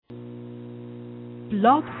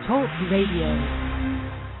Blog Talk Radio.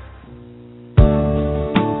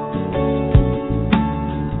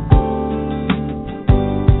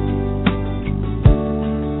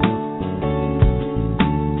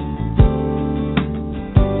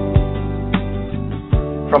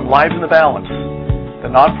 From Lives in the Balance, the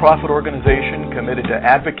nonprofit organization committed to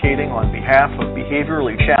advocating on behalf of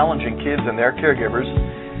behaviorally challenging kids and their caregivers,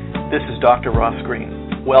 this is Dr. Ross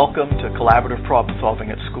Greene. Welcome to Collaborative Problem Solving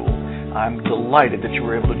at School. I'm delighted that you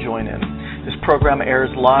were able to join in. This program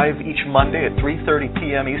airs live each Monday at 3:30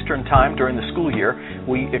 p.m. Eastern Time during the school year.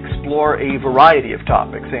 We explore a variety of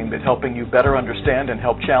topics aimed at helping you better understand and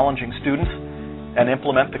help challenging students and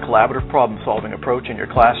implement the collaborative problem-solving approach in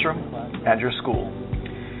your classroom and your school.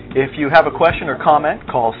 If you have a question or comment,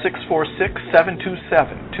 call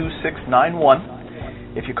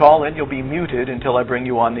 646-727-2691. If you call in, you'll be muted until I bring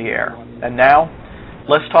you on the air. And now,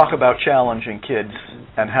 let's talk about challenging kids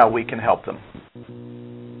and how we can help them.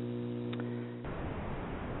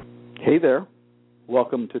 Hey there.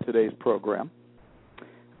 Welcome to today's program.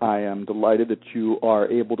 I am delighted that you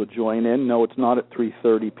are able to join in. No, it's not at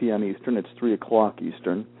 3:30 p.m. Eastern. It's 3 o'clock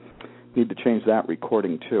Eastern. Need to change that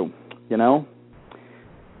recording, too. You know?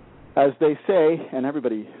 As they say, and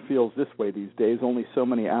everybody feels this way these days, only so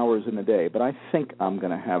many hours in a day, but I think I'm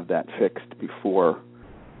going to have that fixed before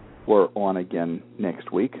we're on again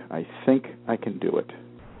next week. I think I can do it.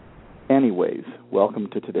 Anyways, welcome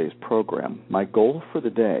to today's program. My goal for the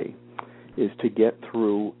day is to get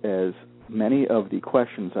through as many of the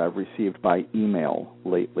questions I've received by email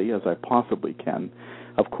lately as I possibly can.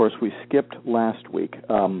 Of course, we skipped last week.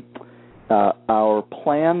 Our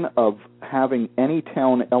plan of having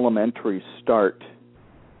Anytown Elementary start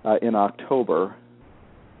in October,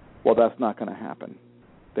 well, that's not going to happen.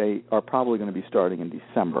 They are probably going to be starting in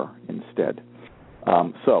December instead.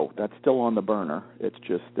 So that's still on the burner. It's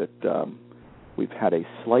just that we've had a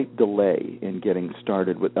slight delay in getting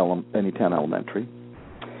started with Anytown Elementary.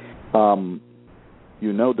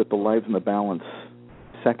 You know that the Lives in the Balance,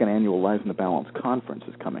 second annual Lives in the Balance conference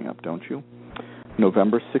is coming up, don't you?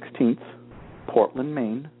 November 16th. Portland,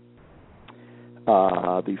 Maine.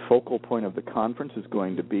 The focal point of the conference is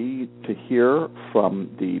going to be to hear from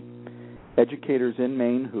the educators in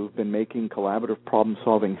Maine who've been making collaborative problem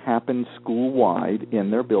solving happen school-wide in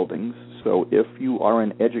their buildings. So if you are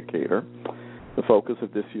an educator, the focus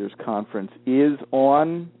of this year's conference is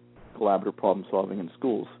on collaborative problem solving in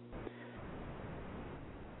schools.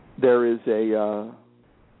 There is a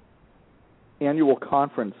annual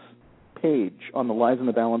conference page on the Lives in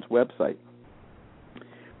the Balance website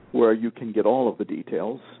where you can get all of the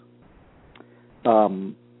details.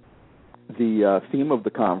 The theme of the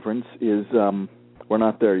conference is we're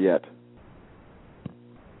not there yet,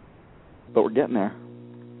 but we're getting there.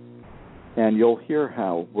 And you'll hear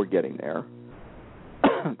how we're getting there,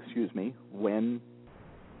 excuse me, when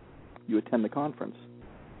you attend the conference.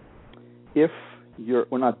 We're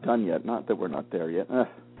not done yet, not that we're not there yet.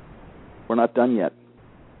 We're not done yet.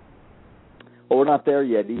 Well, we're not there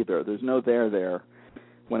yet either. There's no there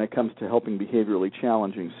when it comes to helping behaviorally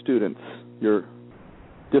challenging students. Your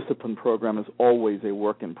discipline program is always a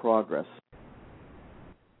work in progress.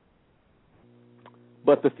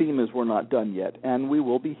 But the theme is we're not done yet, and we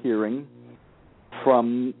will be hearing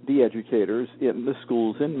from the educators in the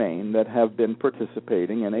schools in Maine that have been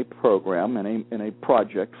participating in a program and in a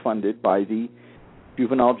project funded by the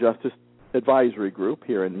Juvenile Justice Advisory Group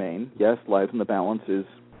here in Maine. Yes, Lives in the Balance is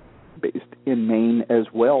based in Maine as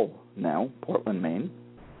well now, Portland, Maine.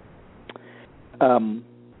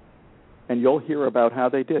 And you'll hear about how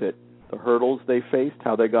they did it, the hurdles they faced,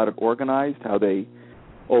 how they got it organized, how they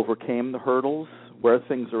overcame the hurdles, where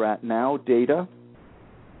things are at now, data.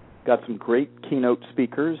 Got some great keynote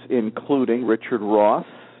speakers, including Richard Ross,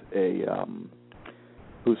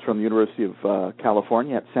 who's from the University of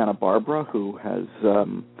California at Santa Barbara, who has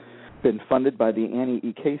been funded by the Annie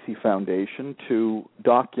E. Casey Foundation to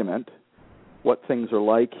document what things are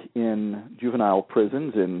like in juvenile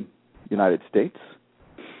prisons in the United States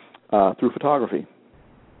through photography.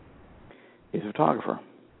 He's a photographer.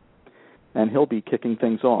 And he'll be kicking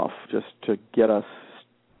things off just to get us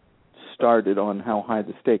started on how high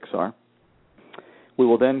the stakes are. We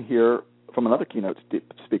will then hear from another keynote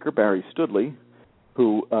speaker, Barry Studley,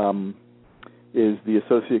 who is the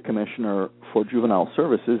Associate Commissioner for Juvenile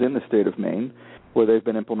Services in the state of Maine, where they've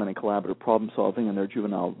been implementing collaborative problem solving in their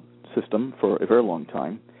juvenile system for a very long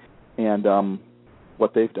time, and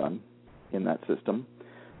what they've done in that system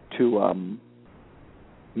to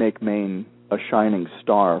make Maine a shining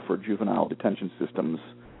star for juvenile detention systems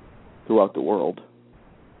throughout the world.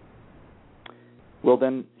 We'll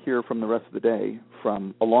then hear from the rest of the day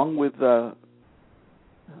along with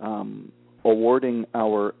awarding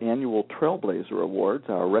our annual Trailblazer Awards,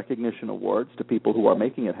 our recognition awards, to people who are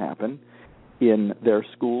making it happen in their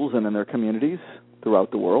schools and in their communities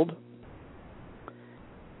throughout the world.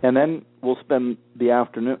 And then we'll spend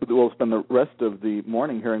the rest of the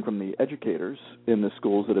morning hearing from the educators in the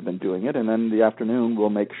schools that have been doing it, and then the afternoon we'll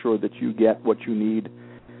make sure that you get what you need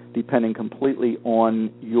depending completely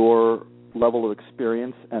on your level of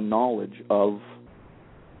experience and knowledge of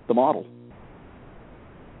the model.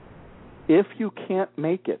 If you can't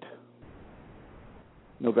make it,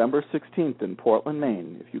 November 16th in Portland,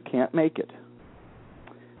 Maine, if you can't make it,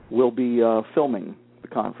 we'll be filming the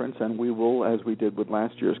conference, and we will, as we did with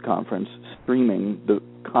last year's conference, streaming the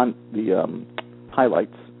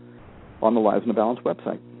highlights on the Lives in the Balance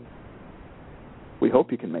website. We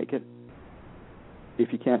hope you can make it.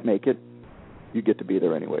 If you can't make it, you get to be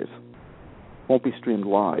there anyways. Won't be streamed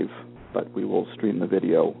live, but we will stream the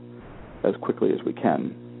video as quickly as we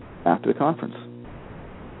can after the conference.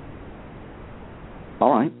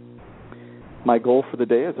 All right. My goal for the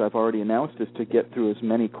day, as I've already announced, is to get through as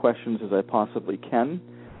many questions as I possibly can.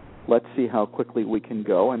 Let's see how quickly we can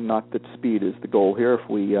go, and not that speed is the goal here. If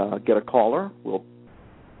we get a caller, we'll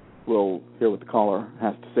hear what the caller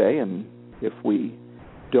has to say, and if we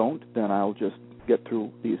don't, then I'll just get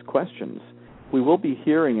through these questions. We will be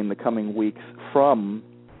hearing in the coming weeks from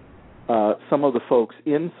some of the folks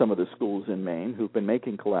in some of the schools in Maine who've been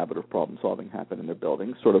making collaborative problem-solving happen in their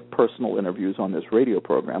buildings, sort of personal interviews on this radio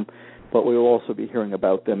program, but we will also be hearing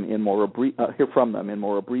about them hear from them in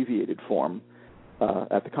more abbreviated form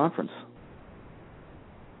at the conference.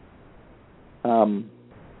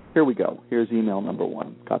 Here we go. Here's email number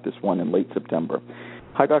 1. Got this one in late September.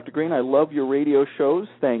 Hi, Dr. Greene. I love your radio shows.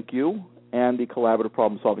 Thank you. And the collaborative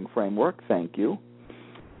problem-solving framework. Thank you.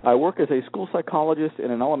 I work as a school psychologist in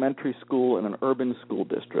an elementary school in an urban school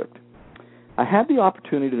district. I had the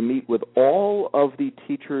opportunity to meet with all of the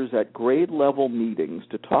teachers at grade-level meetings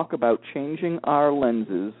to talk about changing our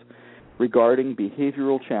lenses regarding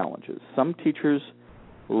behavioral challenges. Some teachers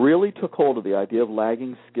really took hold of the idea of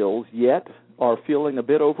lagging skills, yet are feeling a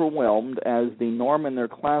bit overwhelmed as the norm in their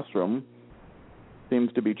classroom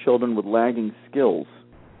seems to be children with lagging skills.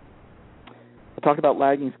 I talked about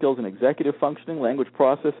lagging skills in executive functioning, language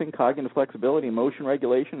processing, cognitive flexibility, emotion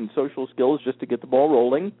regulation, and social skills just to get the ball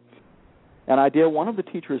rolling. An idea one of the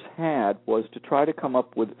teachers had was to try to come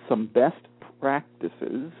up with some best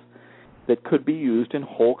practices that could be used in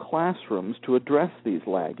whole classrooms to address these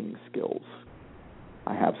lagging skills.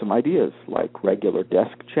 I have some ideas like regular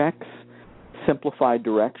desk checks, simplified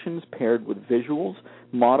directions paired with visuals,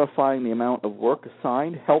 modifying the amount of work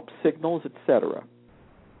assigned, help signals, etc.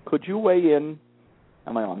 Could you weigh in?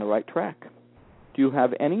 Am I on the right track? Do you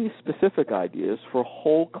have any specific ideas for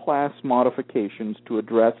whole class modifications to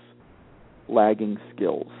address lagging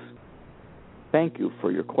skills? Thank you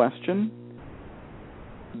for your question.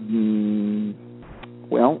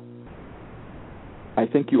 Well, I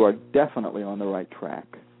think you are definitely on the right track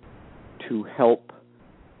to help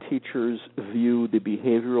teachers view the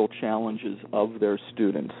behavioral challenges of their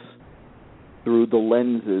students through the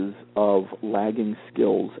lenses of lagging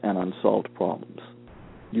skills and unsolved problems.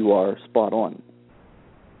 You are spot on.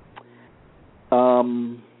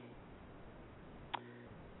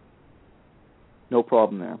 No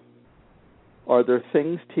problem there. Are there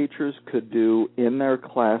things teachers could do in their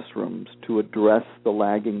classrooms to address the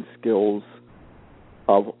lagging skills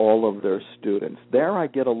of all of their students? There I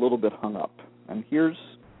get a little bit hung up, and here's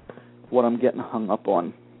what I'm getting hung up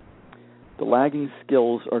on. The lagging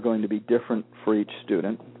skills are going to be different for each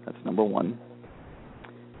student. That's number one.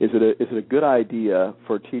 Is it a good idea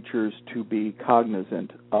for teachers to be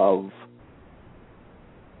cognizant of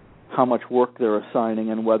how much work they're assigning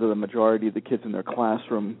and whether the majority of the kids in their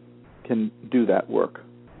classroom can do that work?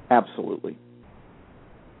 Absolutely.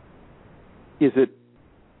 Is it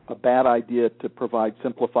a bad idea to provide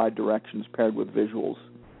simplified directions paired with visuals?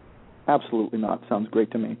 Absolutely not. Sounds great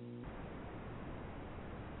to me.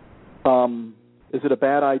 Is it a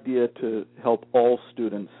bad idea to help all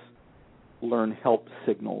students learn help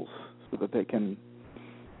signals so that they can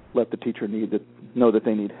let the teacher know that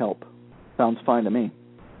they need help? Sounds fine to me.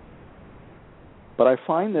 But I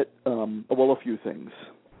find that, a few things.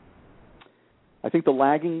 I think the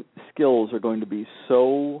lagging skills are going to be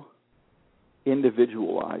so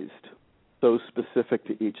individualized, so specific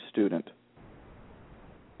to each student.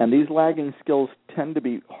 And these lagging skills tend to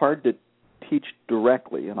be hard to teach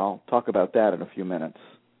directly, and I'll talk about that in a few minutes.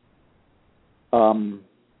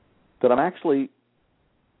 That I'm actually,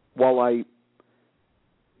 while I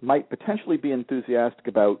might potentially be enthusiastic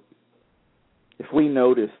about if we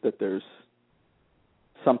notice that there's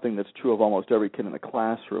something that's true of almost every kid in the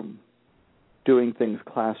classroom, doing things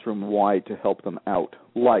classroom-wide to help them out,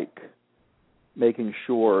 like making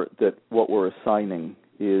sure that what we're assigning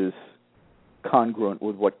is congruent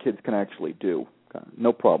with what kids can actually do.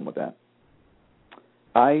 No problem with that.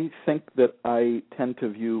 I think that I tend to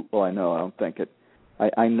view, well, I don't think it.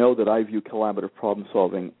 I know that I view collaborative problem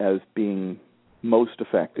solving as being most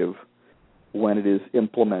effective when it is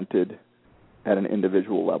implemented at an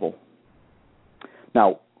individual level.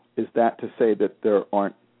 Now, is that to say that there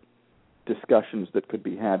aren't discussions that could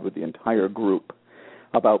be had with the entire group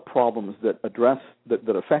about problems that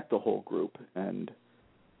affect the whole group, and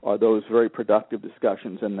are those very productive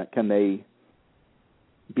discussions, and that can they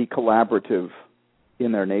be collaborative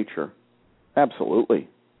in their nature? Absolutely.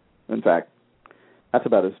 In fact, that's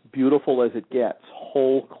about as beautiful as it gets,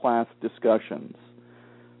 whole class discussions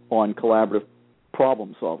on collaborative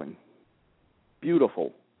problem solving.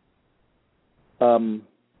 Beautiful.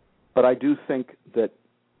 But I do think that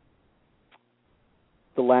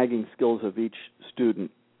the lagging skills of each student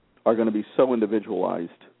are going to be so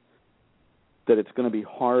individualized that it's going to be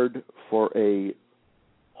hard for a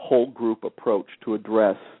whole group approach to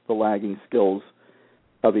address the lagging skills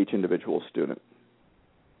of each individual student.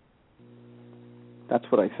 That's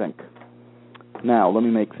what I think. Now, let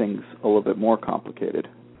me make things a little bit more complicated.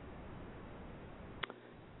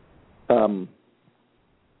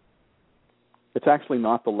 It's actually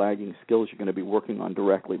not the lagging skills you're going to be working on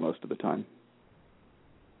directly most of the time.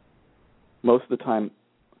 Most of the time,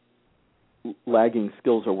 lagging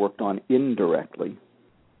skills are worked on indirectly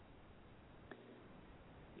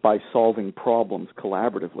by solving problems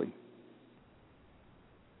collaboratively.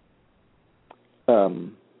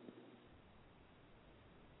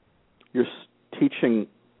 You're teaching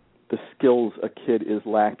the skills a kid is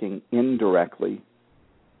lacking indirectly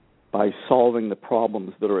by solving the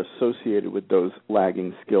problems that are associated with those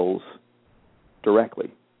lagging skills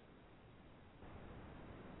directly.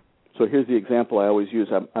 So here's the example I always use.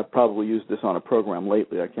 I've probably used this on a program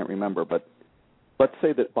lately. I can't remember. But let's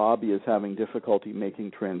say that Bobby is having difficulty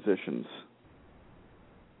making transitions.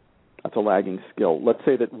 That's a lagging skill. Let's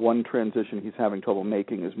say that one transition he's having trouble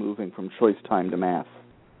making is moving from choice time to math.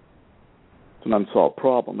 It's an unsolved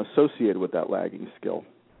problem associated with that lagging skill.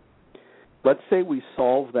 Let's say we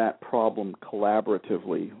solve that problem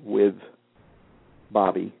collaboratively with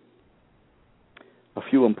Bobby. A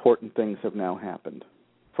few important things have now happened.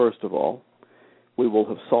 First of all, we will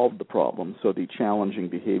have solved the problem, so the challenging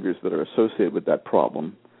behaviors that are associated with that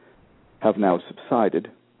problem have now subsided.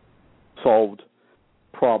 Solved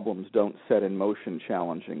problems don't set in motion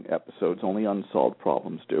challenging episodes, only unsolved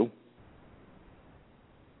problems do.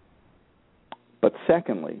 But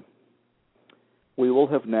secondly, we will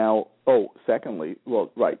have now, secondly, we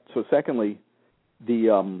will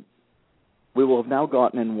have now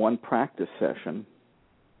gotten in one practice session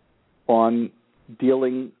on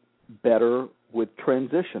dealing better with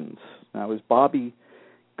transitions. Now, is Bobby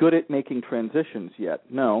good at making transitions yet?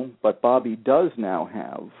 No, but Bobby does now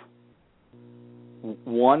have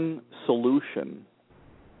one solution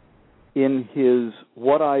in his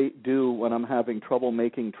what I do when I'm having trouble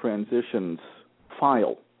making transitions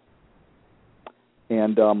file.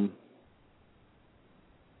 And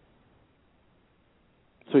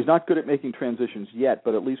so he's not good at making transitions yet,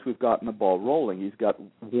 but at least we've gotten the ball rolling. He's got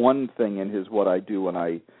one thing in his what I do when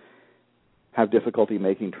I have difficulty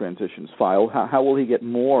making transitions file. How will he get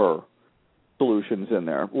more solutions in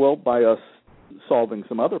there? Well, by us solving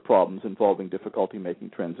some other problems involving difficulty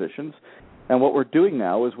making transitions. And what we're doing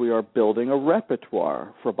now is we are building a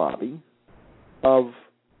repertoire for Bobby of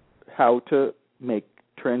how to make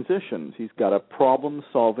transitions. He's got a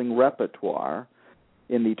problem-solving repertoire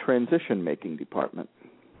in the transition-making department.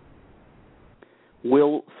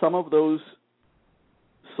 Will some of those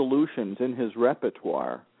solutions in his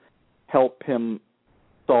repertoire help him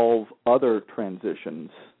solve other transitions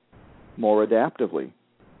more adaptively?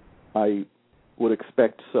 I would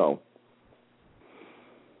expect so.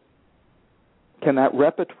 Can that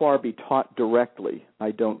repertoire be taught directly?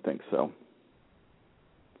 I don't think so.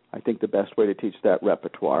 I think the best way to teach that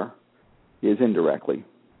repertoire is indirectly.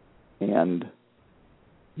 And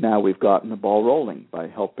now we've gotten the ball rolling by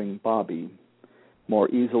helping Bobby more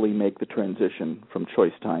easily make the transition from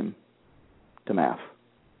choice time to math.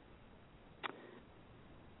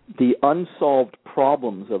 The unsolved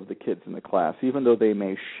problems of the kids in the class, even though they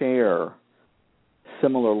may share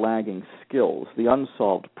similar lagging skills, the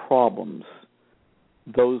unsolved problems,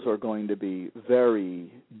 those are going to be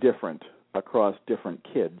very different across different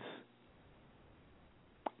kids.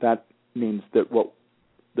 That means that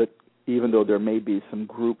even though there may be some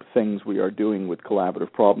group things we are doing with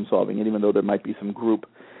collaborative problem solving, and even though there might be some group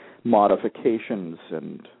modifications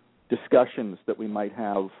and discussions that we might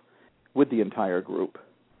have with the entire group,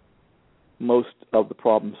 most of the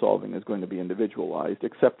problem solving is going to be individualized,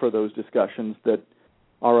 except for those discussions that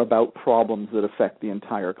are about problems that affect the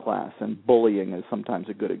entire class, and bullying is sometimes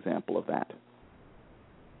a good example of that.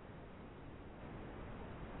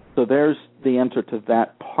 So there's the answer to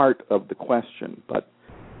that part of the question. But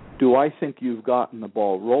do I think you've gotten the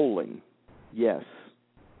ball rolling? Yes,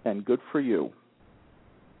 and good for you.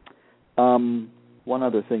 One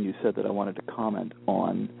other thing you said that I wanted to comment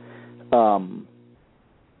on.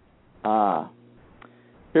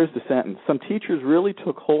 Here's the sentence. Some teachers really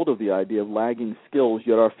took hold of the idea of lagging skills,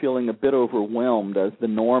 yet are feeling a bit overwhelmed as the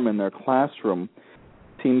norm in their classroom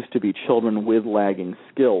seems to be children with lagging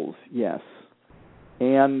skills. Yes.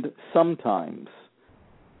 And sometimes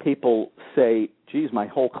people say, geez, my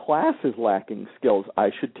whole class is lacking skills. I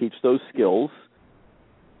should teach those skills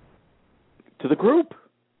to the group.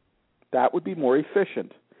 That would be more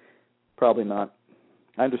efficient. Probably not.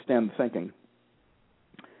 I understand the thinking.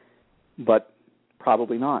 But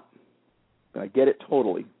probably not. I get it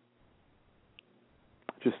totally.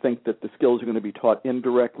 Just think that the skills are going to be taught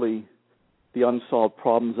indirectly. The unsolved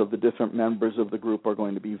problems of the different members of the group are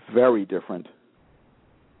going to be very different.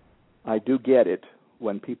 I do get it.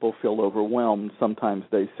 When people feel overwhelmed, sometimes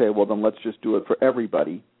they say, well, then let's just do it for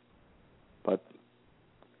everybody. But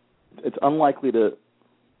it's unlikely to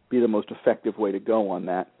be the most effective way to go on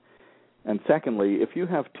that. And secondly, if you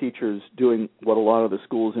have teachers doing what a lot of the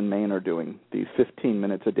schools in Maine are doing, the 15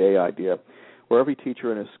 minutes a day idea, where every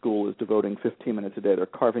teacher in a school is devoting 15 minutes a day, they're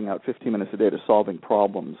carving out 15 minutes a day to solving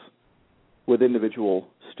problems with individual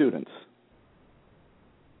students.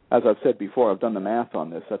 As I've said before, I've done the math on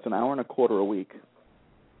this. That's an hour and a quarter a week,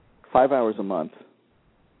 5 hours a month,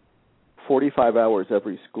 45 hours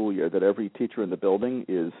every school year that every teacher in the building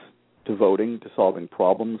is devoting to solving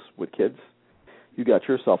problems with kids. You got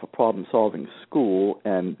yourself a problem-solving school,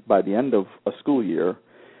 and by the end of a school year,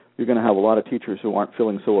 you're going to have a lot of teachers who aren't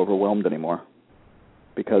feeling so overwhelmed anymore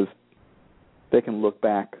because they can look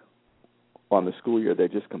back on the school year they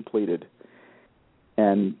just completed,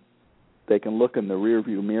 and they can look in the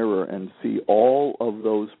rearview mirror and see all of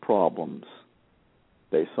those problems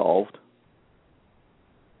they solved.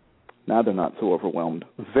 Now they're not so overwhelmed.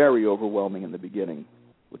 Very overwhelming in the beginning,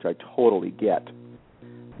 which I totally get.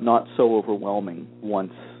 Not so overwhelming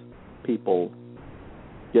once people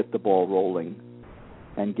get the ball rolling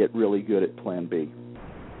and get really good at Plan B.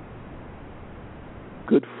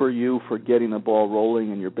 Good for you for getting the ball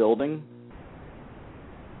rolling in your building.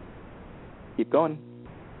 Keep going.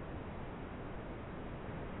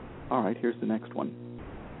 All right, here's the next one.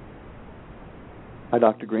 Hi,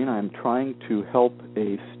 Dr. Greene. I am trying to help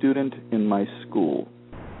a student in my school.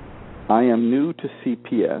 I am new to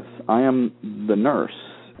CPS. I am the nurse,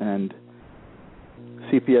 and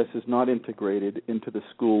CPS is not integrated into the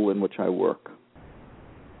school in which I work.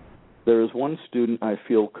 There is one student I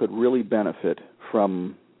feel could really benefit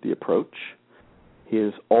from the approach. He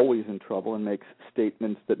is always in trouble and makes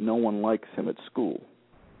statements that no one likes him at school.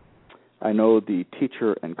 I know the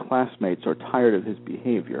teacher and classmates are tired of his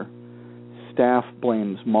behavior. Staff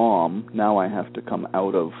blames mom. Now I have to come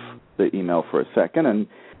out of the email for a second and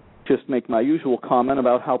just make my usual comment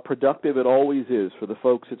about how productive it always is for the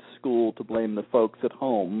folks at school to blame the folks at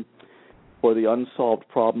home for the unsolved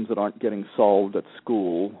problems that aren't getting solved at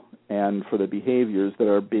school and for the behaviors that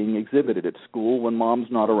are being exhibited at school when mom's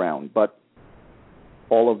not around. But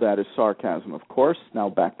all of that is sarcasm, of course. Now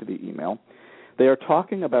back to the email. They are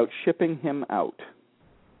talking about shipping him out.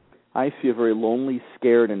 I see a very lonely,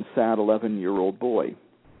 scared, and sad 11-year-old boy.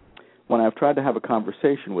 When I've tried to have a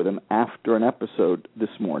conversation with him after an episode this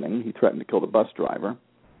morning, he threatened to kill the bus driver,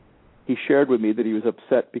 he shared with me that he was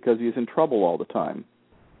upset because he was in trouble all the time.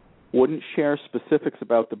 Wouldn't share specifics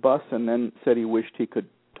about the bus and then said he wished he could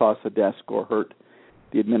toss a desk or hurt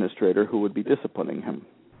the administrator who would be disciplining him.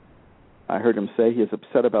 I heard him say he is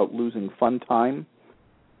upset about losing fun time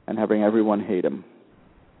and having everyone hate him.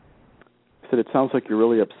 I said, it sounds like you're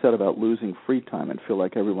really upset about losing free time and feel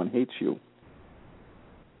like everyone hates you.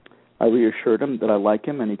 I reassured him that I like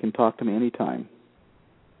him and he can talk to me anytime.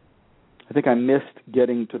 I think I missed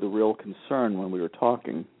getting to the real concern when we were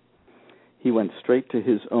talking. He went straight to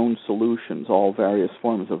his own solutions, all various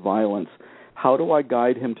forms of violence. How do I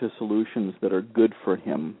guide him to solutions that are good for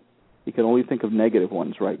him? He can only think of negative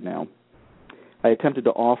ones right now. I attempted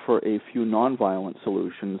to offer a few nonviolent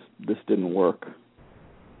solutions. This didn't work.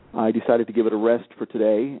 I decided to give it a rest for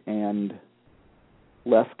today and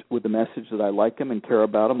left with the message that I like him and care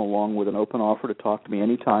about him, along with an open offer to talk to me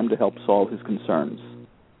anytime to help solve his concerns.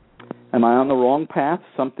 Am I on the wrong path?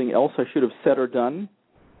 Something else I should have said or done?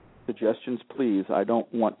 Suggestions, please. I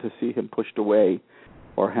don't want to see him pushed away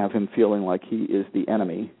or have him feeling like he is the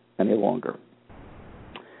enemy any longer.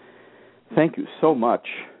 Thank you so much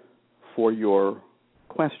for your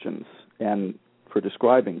questions and for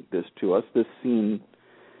describing this to us. This scene,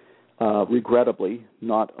 regrettably,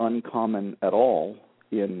 not uncommon at all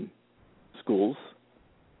in schools.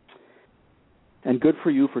 And good for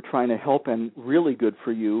you for trying to help, and really good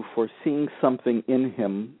for you for seeing something in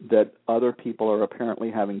him that other people are apparently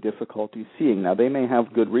having difficulty seeing. Now, they may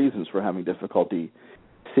have good reasons for having difficulty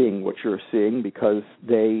seeing what you're seeing because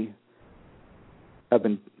they have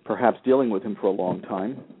been perhaps dealing with him for a long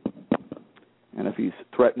time. And if he's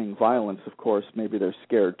threatening violence, of course, maybe they're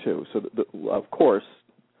scared too. So, of course,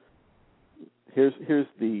 here's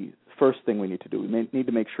the first thing we need to do. We need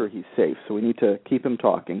to make sure he's safe. So we need to keep him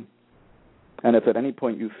talking. And if at any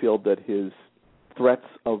point you feel that his threats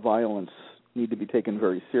of violence need to be taken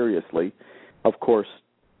very seriously, of course,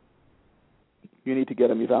 you need to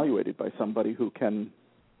get him evaluated by somebody who can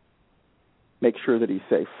make sure that he's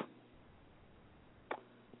safe.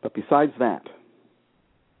 But besides that,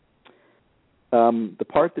 the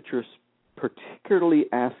part that you're particularly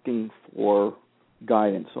asking for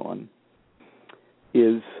guidance on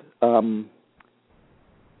is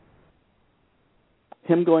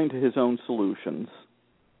him going to his own solutions,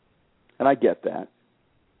 and I get that.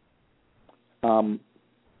 I'm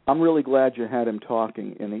really glad you had him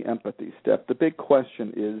talking in the empathy step. The big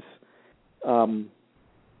question is,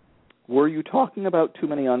 were you talking about too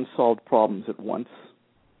many unsolved problems at once?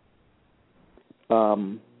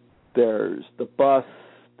 There's the bus,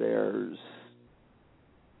 there's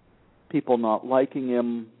people not liking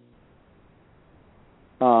him.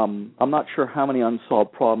 I'm not sure how many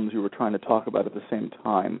unsolved problems you were trying to talk about at the same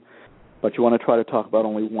time, but you want to try to talk about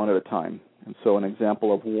only one at a time. And so an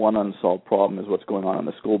example of one unsolved problem is what's going on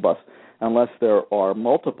the school bus. Unless there are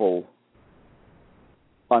multiple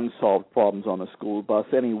unsolved problems on the school bus,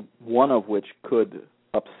 any one of which could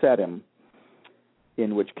upset him,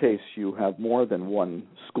 in which case you have more than one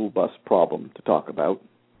school bus problem to talk about.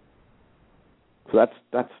 So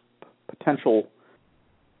that's potential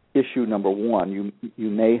issue number one. You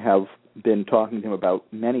may have been talking to him about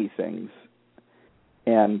many things,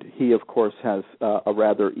 and he, of course, has a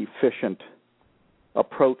rather efficient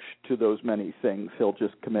approach to those many things. He'll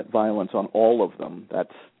just commit violence on all of them.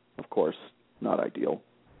 That's, of course, not ideal.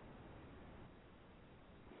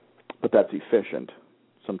 But that's efficient.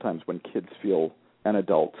 Sometimes when kids and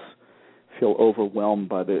adults feel overwhelmed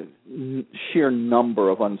by the sheer number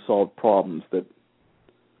of unsolved problems that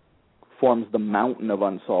forms the mountain of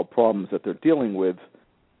unsolved problems that they're dealing with,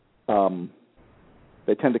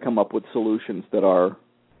 they tend to come up with solutions that are,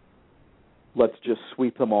 let's just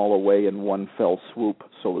sweep them all away in one fell swoop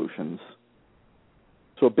solutions.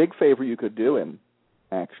 So a big favor you could do him,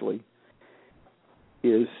 actually,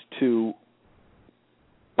 is to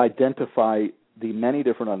identify the many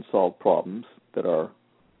different unsolved problems that are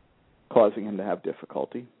causing him to have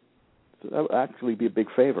difficulty. So that would actually be a big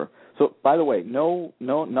favor. So, by the way,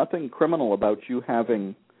 nothing criminal about you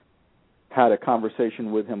having had a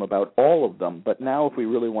conversation with him about all of them, but now if we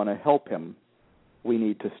really want to help him, we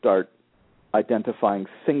need to start identifying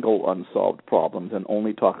single unsolved problems and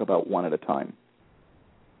only talk about one at a time.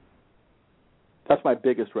 That's my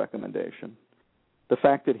biggest recommendation. The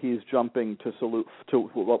fact that he's jumping to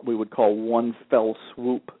what we would call one fell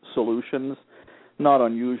swoop solutions, not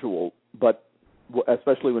unusual, but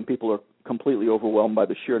especially when people are completely overwhelmed by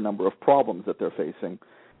the sheer number of problems that they're facing.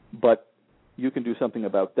 But you can do something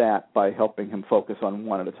about that by helping him focus on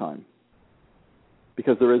one at a time,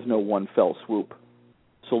 because there is no one fell swoop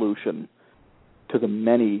solution to the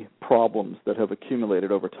many problems that have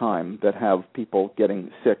accumulated over time that have people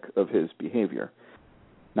getting sick of his behavior.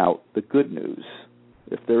 Now, the good news,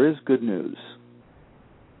 if there is good news,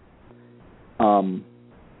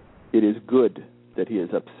 it is good that he is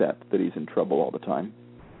upset, that he's in trouble all the time.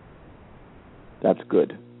 That's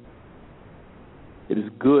good. It is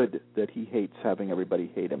good that he hates having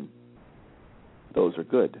everybody hate him. Those are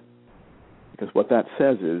good. Because what that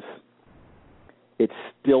says is it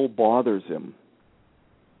still bothers him.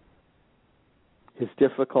 His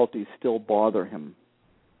difficulties still bother him.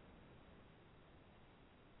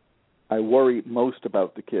 I worry most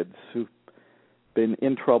about the kids who've been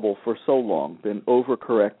in trouble for so long, been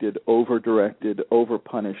overcorrected, over-directed,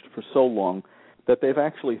 over-punished for so long, that they've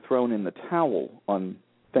actually thrown in the towel on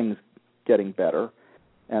things getting better,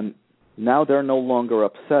 and now they're no longer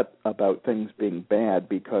upset about things being bad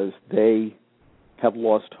because they have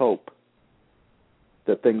lost hope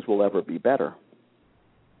that things will ever be better.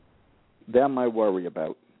 Them I worry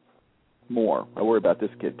about more. I worry about this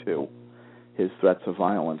kid too. His threats of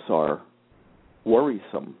violence are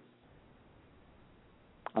worrisome.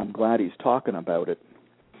 I'm glad he's talking about it.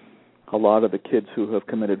 A lot of the kids who have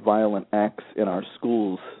committed violent acts in our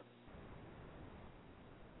schools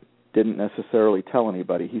didn't necessarily tell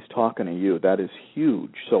anybody. He's talking to you. That is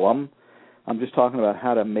huge. So I'm just talking about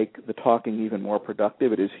how to make the talking even more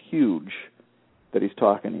productive. It is huge that he's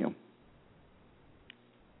talking to you.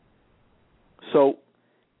 So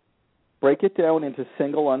break it down into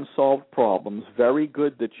single unsolved problems. Very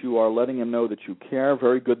good that you are letting him know that you care.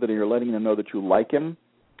 Very good that you're letting him know that you like him.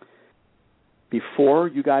 Before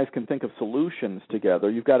you guys can think of solutions together,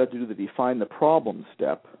 you've got to do the define the problem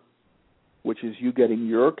step, which is you getting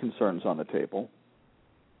your concerns on the table.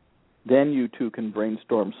 Then you two can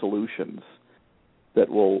brainstorm solutions that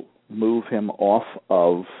will move him off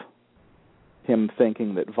of him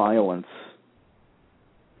thinking that violence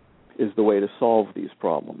is the way to solve these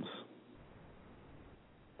problems.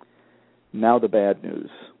 Now the bad news.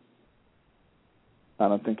 I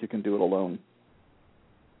don't think you can do it alone.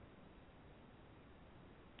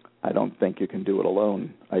 I don't think you can do it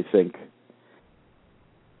alone. I think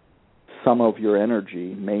some of your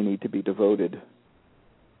energy may need to be devoted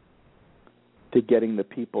to getting the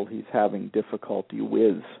people he's having difficulty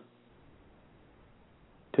with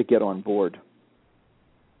to get on board.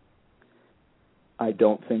 I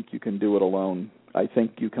don't think you can do it alone. I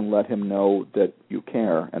think you can let him know that you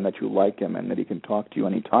care and that you like him and that he can talk to you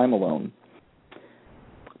anytime alone.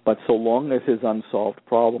 But so long as his unsolved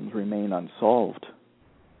problems remain unsolved,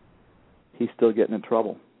 he's still getting in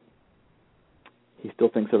trouble. He still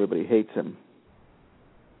thinks everybody hates him.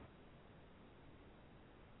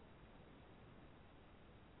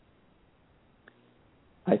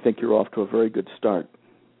 I think you're off to a very good start,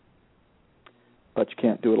 but you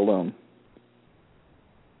can't do it alone.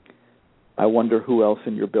 I wonder who else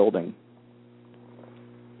in your building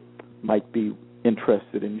might be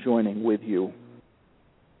interested in joining with you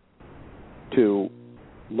to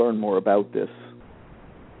learn more about this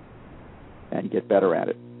and get better at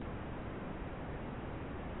it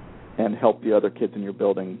and help the other kids in your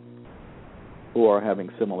building who are having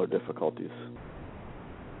similar difficulties.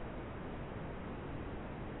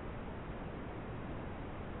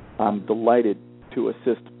 I'm delighted to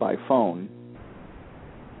assist by phone.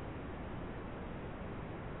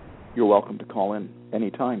 You're welcome to call in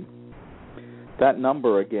anytime. That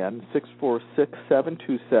number again,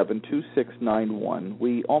 646-727-2691.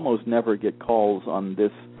 We almost never get calls on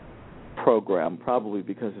this program, probably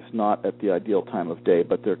because it's not at the ideal time of day,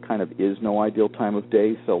 but there kind of is no ideal time of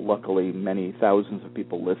day, so luckily many thousands of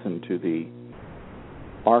people listen to the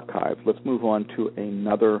archive. Let's move on to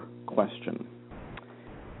another question.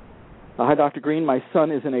 Hi, Dr. Greene. My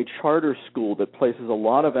son is in a charter school that places a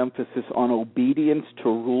lot of emphasis on obedience to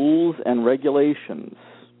rules and regulations.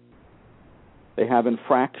 They have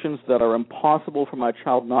infractions that are impossible for my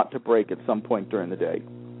child not to break at some point during the day.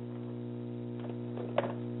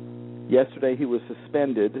 Yesterday he was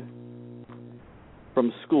suspended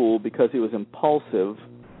from school because he was impulsive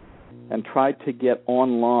and tried to get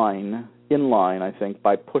in line, I think,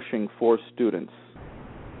 by pushing 4 students.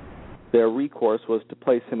 Their recourse was to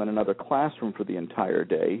place him in another classroom for the entire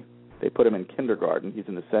day. They put him in kindergarten. He's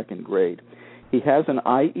in the 2nd grade. He has an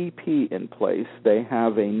IEP in place. They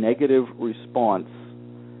have a negative response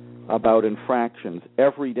about infractions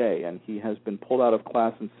every day, and he has been pulled out of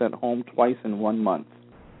class and sent home twice in 1 month.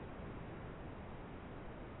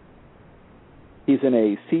 He's in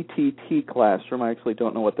a CTT classroom. I actually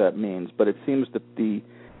don't know what that means, but it seems that the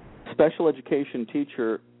special education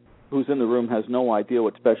teacher who's in the room has no idea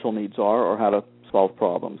what special needs are or how to solve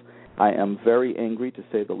problems. I am very angry, to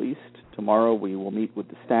say the least. Tomorrow we will meet with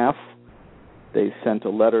the staff. They sent a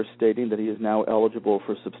letter stating that he is now eligible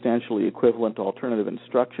for substantially equivalent alternative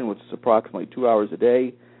instruction, which is approximately 2 hours a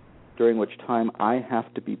day, during which time I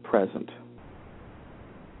have to be present.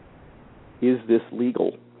 Is this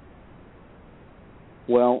legal?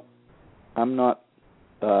 Well, I'm not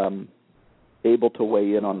able to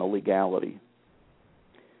weigh in on the legality.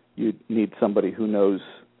 You need somebody who knows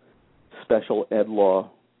special ed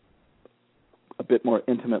law a bit more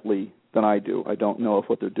intimately than I do. I don't know if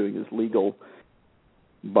what they're doing is legal,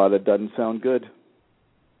 but it doesn't sound good.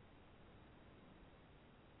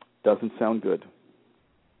 Doesn't sound good.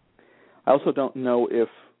 I also don't know if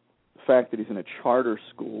the fact that he's in a charter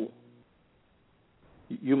school,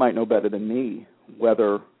 you might know better than me,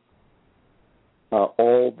 whether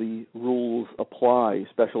all the rules apply,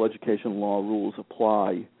 special education law rules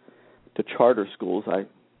apply to charter schools. I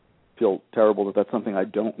feel terrible that that's something I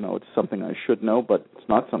don't know. It's something I should know, but it's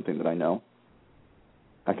not something that I know.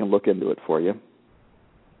 I can look into it for you.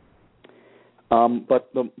 But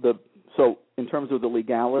so in terms of the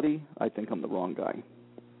legality, I think I'm the wrong guy.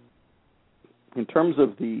 In terms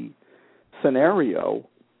of the scenario,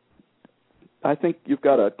 I think you've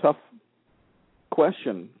got a tough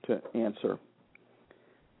question to answer.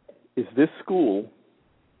 Is this school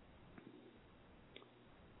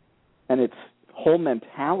and its whole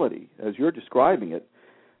mentality, as you're describing it,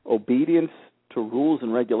 obedience to rules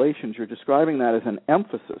and regulations, you're describing that as an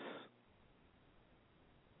emphasis.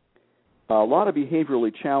 A lot of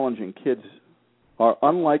behaviorally challenging kids are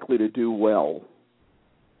unlikely to do well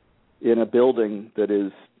in a building that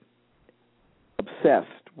is obsessed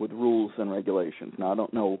with rules and regulations. Now, I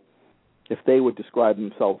don't know if they would describe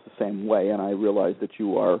themselves the same way, and I realize that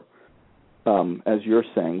you are, as you're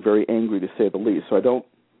saying, very angry to say the least. So I don't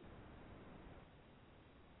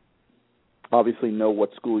obviously know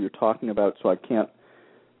what school you're talking about, so I can't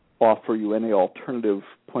offer you any alternative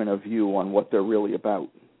point of view on what they're really about.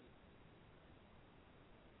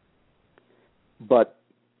 But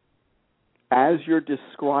as you're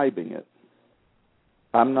describing it,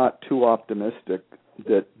 I'm not too optimistic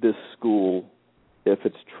that this school, if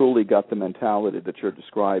it's truly got the mentality that you're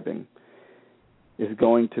describing, is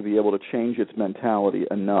going to be able to change its mentality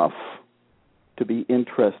enough to be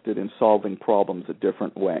interested in solving problems a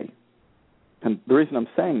different way. And the reason I'm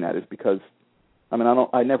saying that is because,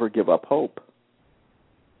 I never give up hope.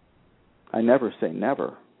 I never say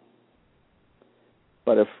never.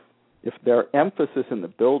 But if their emphasis in the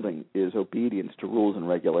building is obedience to rules and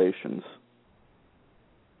regulations,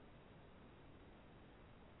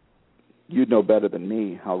 you'd know better than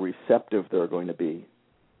me how receptive they're going to be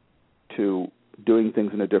to doing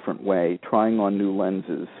things in a different way, trying on new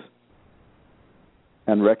lenses,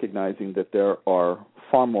 and recognizing that there are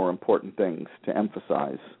far more important things to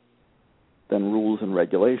emphasize than rules and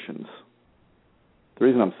regulations. The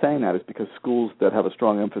reason I'm saying that is because schools that have a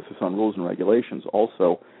strong emphasis on rules and regulations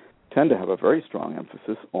also tend to have a very strong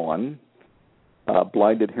emphasis on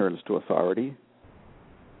blind adherence to authority,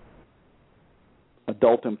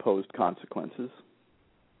 adult-imposed consequences.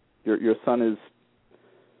 Your son is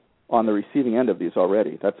on the receiving end of these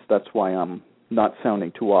already. That's why I'm not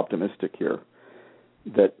sounding too optimistic here,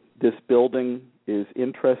 that this building is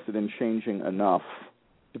interested in changing enough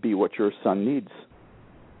to be what your son needs.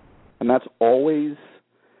 And that's always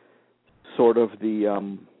sort of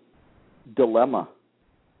the dilemma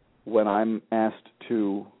when I'm asked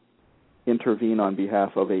to intervene on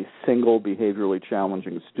behalf of a single behaviorally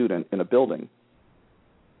challenging student in a building.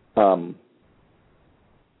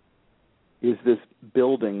 Is this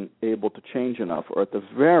building able to change enough, or at the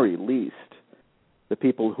very least, the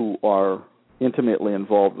people who are intimately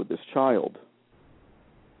involved with this child,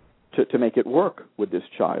 to make it work with this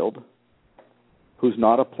child, who's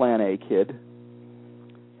not a Plan A kid,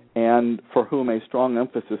 and for whom a strong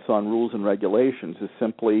emphasis on rules and regulations is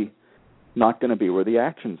simply not going to be where the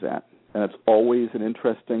action's at. And it's always an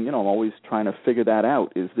interesting, I'm always trying to figure that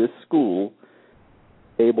out. Is this school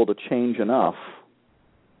able to change enough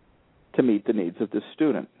to meet the needs of this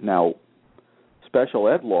student? Now, special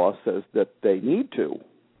ed law says that they need to.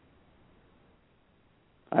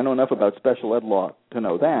 I know enough about special ed law to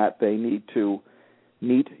know that they need to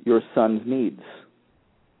meet your son's needs.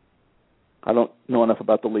 I don't know enough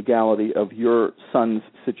about the legality of your son's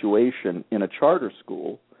situation in a charter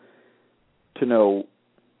school to know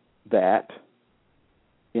that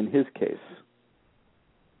in his case.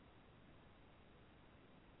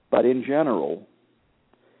 But in general,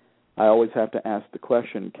 I always have to ask the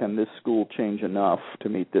question, can this school change enough to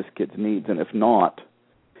meet this kid's needs? And if not,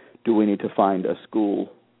 do we need to find a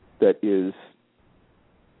school that is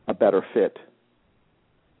a better fit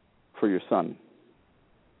for your son?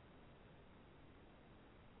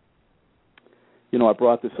 I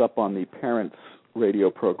brought this up on the Parents radio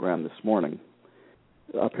program this morning.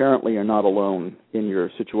 Apparently you're not alone in your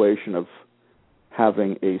situation of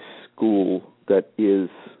having a school that is,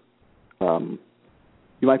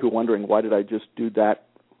 you might be wondering, why did I just do that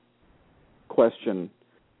question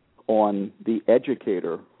on the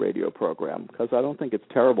Educator radio program? Because I don't think it's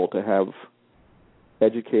terrible to have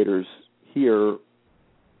educators hear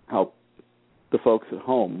how the folks at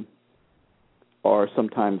home are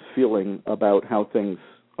sometimes feeling about how things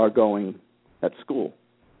are going at school.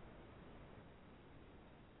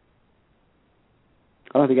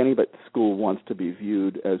 I don't think anybody at school wants to be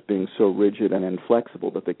viewed as being so rigid and inflexible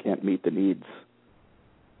that they can't meet the needs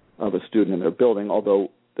of a student in their building, although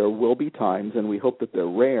there will be times, and we hope that they're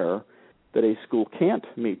rare, that a school can't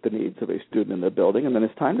meet the needs of a student in their building, and then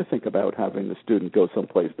it's time to think about having the student go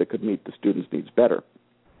someplace that could meet the student's needs better.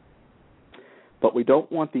 But we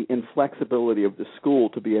don't want the inflexibility of the school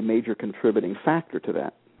to be a major contributing factor to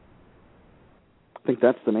that. I think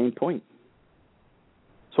that's the main point.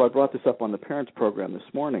 So I brought this up on the parents program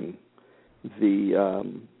this morning. The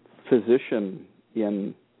physician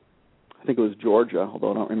in, I think it was Georgia,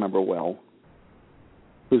 although I don't remember well,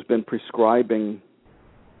 who's been prescribing,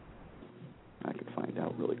 I could find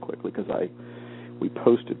out really quickly because we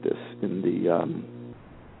posted this in the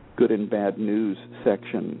good and bad news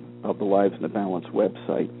section of the Lives in the Balance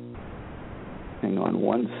website. Hang on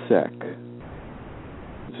one sec.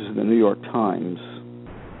 This is in the New York Times.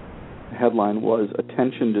 The headline was,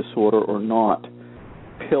 "Attention Disorder or Not,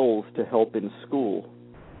 Pills to Help in School."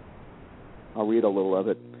 I'll read a little of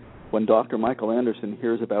it. When Dr. Michael Anderson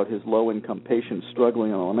hears about his low-income patients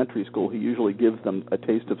struggling in elementary school, he usually gives them a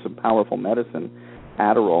taste of some powerful medicine,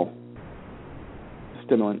 Adderall,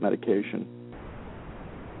 stimulant medication.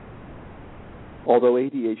 Although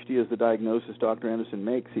ADHD is the diagnosis Dr. Anderson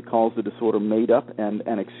makes, he calls the disorder made up and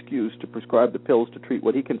an excuse to prescribe the pills to treat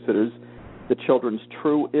what he considers the children's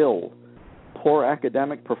true ill, poor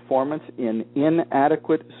academic performance in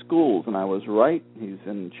inadequate schools. And I was right. He's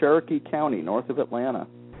in Cherokee County, north of Atlanta.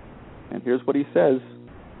 And here's what he says.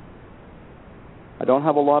 "I don't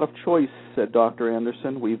have a lot of choice," said Dr.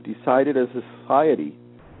 Anderson. "We've decided as a society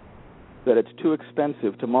that it's too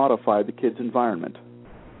expensive to modify the kid's environment.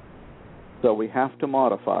 So we have to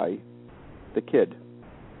modify the kid."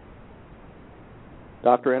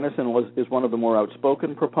 Dr. Anderson is one of the more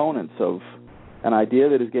outspoken proponents of an idea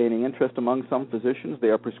that is gaining interest among some physicians. They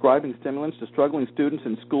are prescribing stimulants to struggling students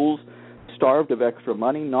in schools starved of extra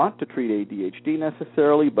money, not to treat ADHD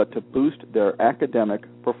necessarily, but to boost their academic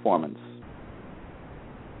performance.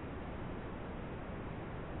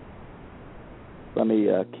 Let me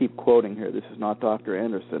keep quoting here. This is not Dr.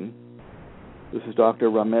 Anderson. This is Dr.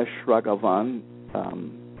 Ramesh Raghavan,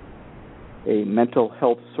 a mental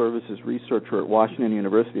health services researcher at Washington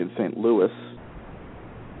University in St. Louis,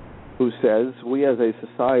 who says, "We as a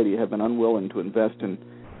society have been unwilling to invest in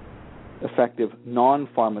effective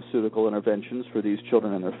non-pharmaceutical interventions for these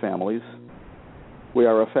children and their families. We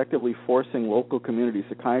are effectively forcing local community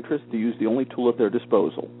psychiatrists to use the only tool at their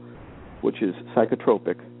disposal, which is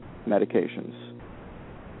psychotropic medications."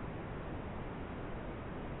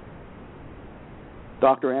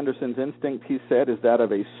 Dr. Anderson's instinct, he said, is that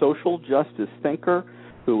of a social justice thinker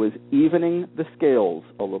who is evening the scales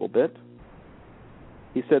a little bit.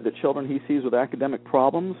 He said that children he sees with academic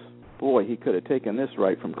problems, boy, he could have taken this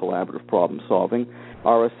right from collaborative problem solving,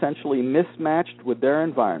 are essentially mismatched with their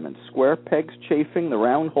environment, square pegs chafing the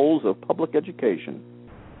round holes of public education.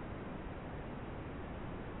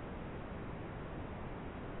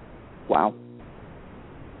 Wow.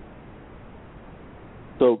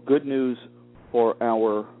 So good news for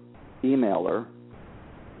our emailer,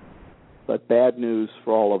 but bad news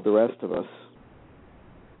for all of the rest of us.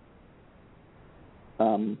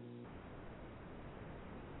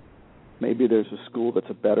 Maybe there's a school that's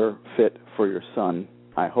a better fit for your son.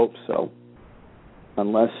 I hope so.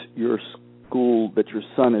 Unless your school that your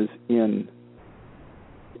son is in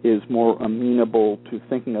is more amenable to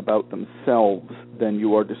thinking about themselves than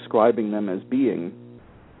you are describing them as being.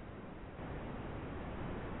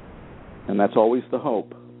 And that's always the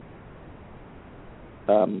hope.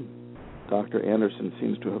 Dr. Anderson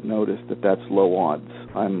seems to have noticed that that's low odds.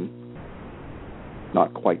 I'm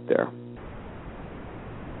not quite there.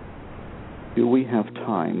 Do we have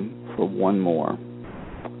time for one more?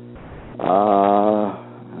 I'm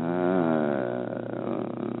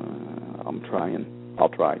trying. I'll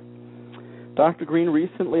try. Dr. Greene,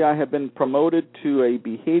 recently I have been promoted to a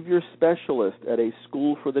behavior specialist at a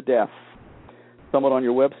school for the deaf. Somewhat on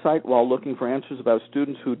your website, while looking for answers about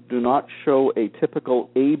students who do not show a typical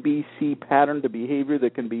ABC pattern to behavior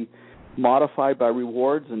that can be modified by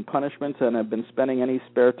rewards and punishments, and have been spending any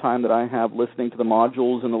spare time that I have listening to the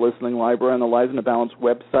modules in the listening library on the Lives in the Balance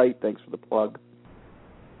website. Thanks for the plug.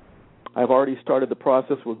 I've already started the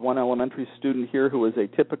process with one elementary student here who is a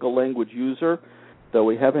typical language user, though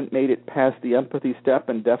we haven't made it past the empathy step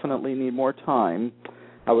and definitely need more time.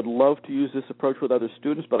 I would love to use this approach with other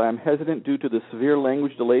students, but I am hesitant due to the severe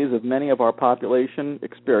language delays of many of our population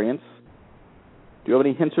experience. Do you have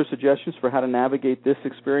any hints or suggestions for how to navigate this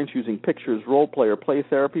experience using pictures, role play, or play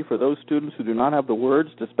therapy for those students who do not have the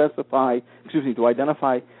words to to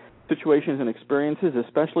identify situations and experiences,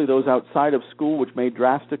 especially those outside of school, which may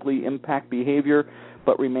drastically impact behavior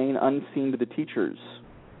but remain unseen to the teachers?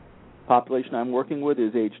 Population I'm working with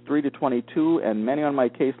is age 3 to 22, and many on my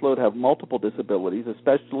caseload have multiple disabilities,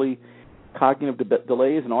 especially cognitive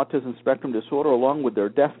delays and autism spectrum disorder, along with their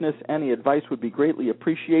deafness. Any advice would be greatly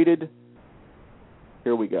appreciated.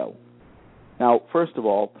 Here we go. Now, first of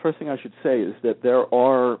all, the first thing I should say is that there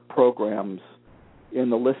are programs in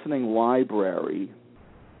the listening library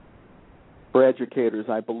for educators,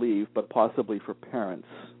 I believe, but possibly for parents.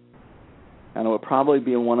 And it will probably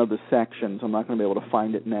be in one of the sections, I'm not going to be able to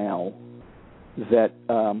find it now, that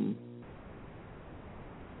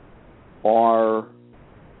are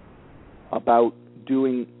about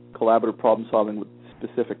doing collaborative problem solving with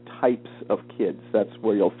specific types of kids. That's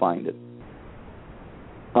where you'll find it.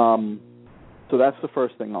 So that's the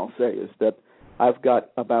first thing I'll say, is that I've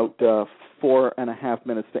got about 4.5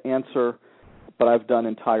 minutes to answer, but I've done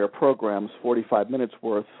entire programs, 45 minutes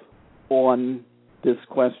worth, on this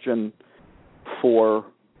question for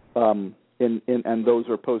and those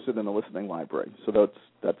are posted in the listening library. So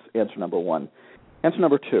that's answer number one. Answer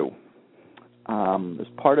number two. There's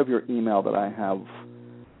part of your email that I have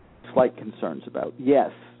slight concerns about.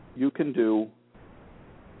 Yes, you can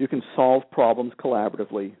solve problems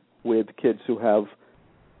collaboratively with kids who have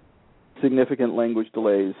significant language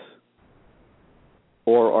delays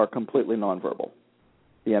or are completely nonverbal.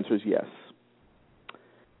 The answer is yes.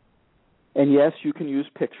 And yes, you can use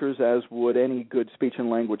pictures, as would any good speech and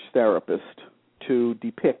language therapist, to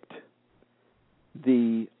depict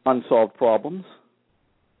the unsolved problems,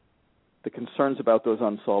 the concerns about those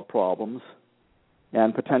unsolved problems,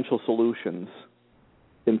 and potential solutions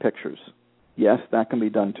in pictures. Yes, that can be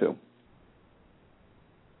done too.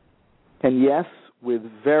 And yes, with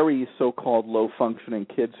very so-called low-functioning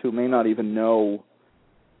kids who may not even know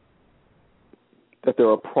that there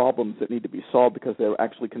are problems that need to be solved because they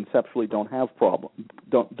actually conceptually don't have problems,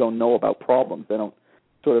 don't know about problems. They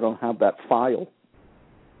don't have that file.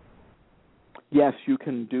 Yes, you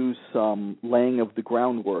can do some laying of the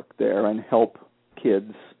groundwork there and help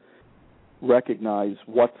kids recognize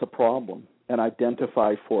what's a problem and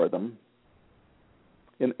identify for them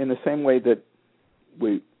in the same way that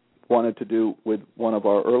we wanted to do with one of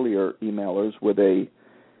our earlier emailers with a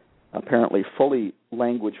apparently fully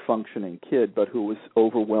language functioning kid, but who was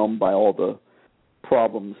overwhelmed by all the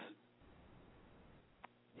problems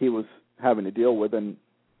he was having to deal with and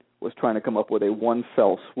was trying to come up with a one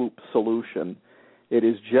fell swoop solution. It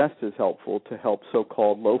is just as helpful to help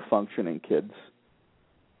so-called low functioning kids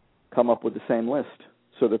come up with the same list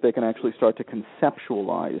so that they can actually start to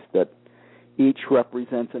conceptualize that each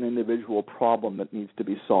represents an individual problem that needs to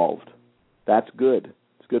be solved. That's good.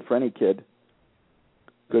 It's good for any kid.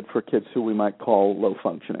 Good for kids who we might call low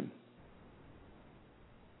functioning.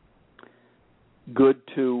 Good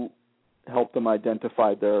to help them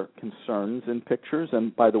identify their concerns in pictures.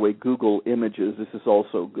 And by the way, Google Images, this is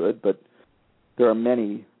also good, but there are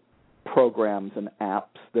many programs and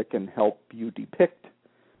apps that can help you depict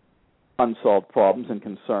unsolved problems and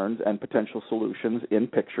concerns and potential solutions in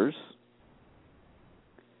pictures.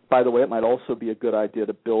 By the way, it might also be a good idea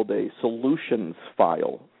to build a solutions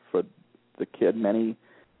file for the kid. Many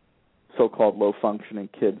so-called low-functioning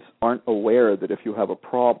kids aren't aware that if you have a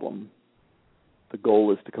problem, the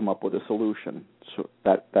goal is to come up with a solution. So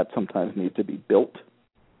that sometimes needs to be built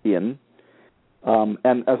in.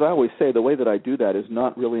 And as I always say, the way that I do that is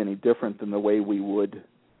not really any different than the way we would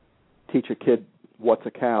teach a kid what's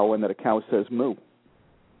a cow and that a cow says moo.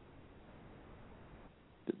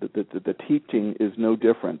 The teaching is no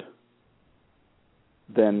different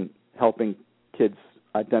than helping kids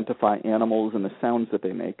identify animals and the sounds that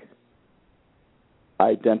they make,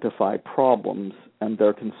 identify problems and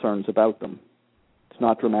their concerns about them. It's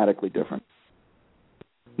not dramatically different.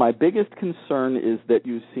 My biggest concern is that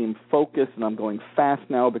you seem focused, and I'm going fast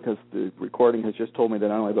now because the recording has just told me that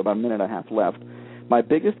I only have about a minute and a half left. My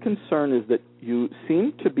biggest concern is that you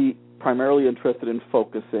seem to be primarily interested in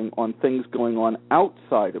focusing on things going on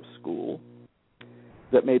outside of school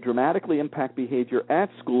that may dramatically impact behavior at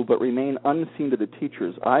school but remain unseen to the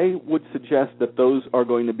teachers. I would suggest that those are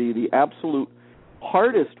going to be the absolute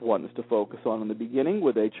hardest ones to focus on in the beginning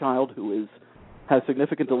with a child who has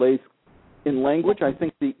significant delays in language. I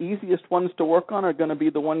think the easiest ones to work on are going to be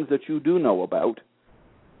the ones that you do know about,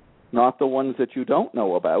 not the ones that you don't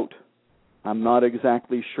know about. I'm not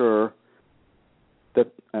exactly sure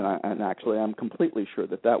that, and actually I'm completely sure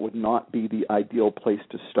that would not be the ideal place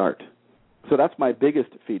to start. So that's my biggest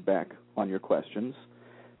feedback on your questions.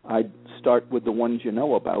 I'd start with the ones you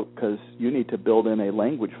know about because you need to build in a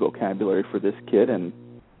language vocabulary for this kid, and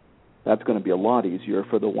that's going to be a lot easier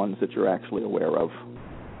for the ones that you're actually aware of.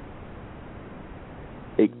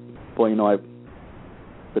 I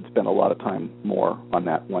could spend a lot of time more on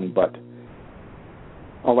that one, but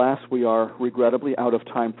alas, we are regrettably out of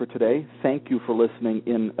time for today. Thank you for listening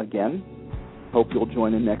in again. Hope you'll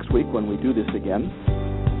join in next week when we do this again.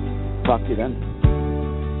 Talk to you then.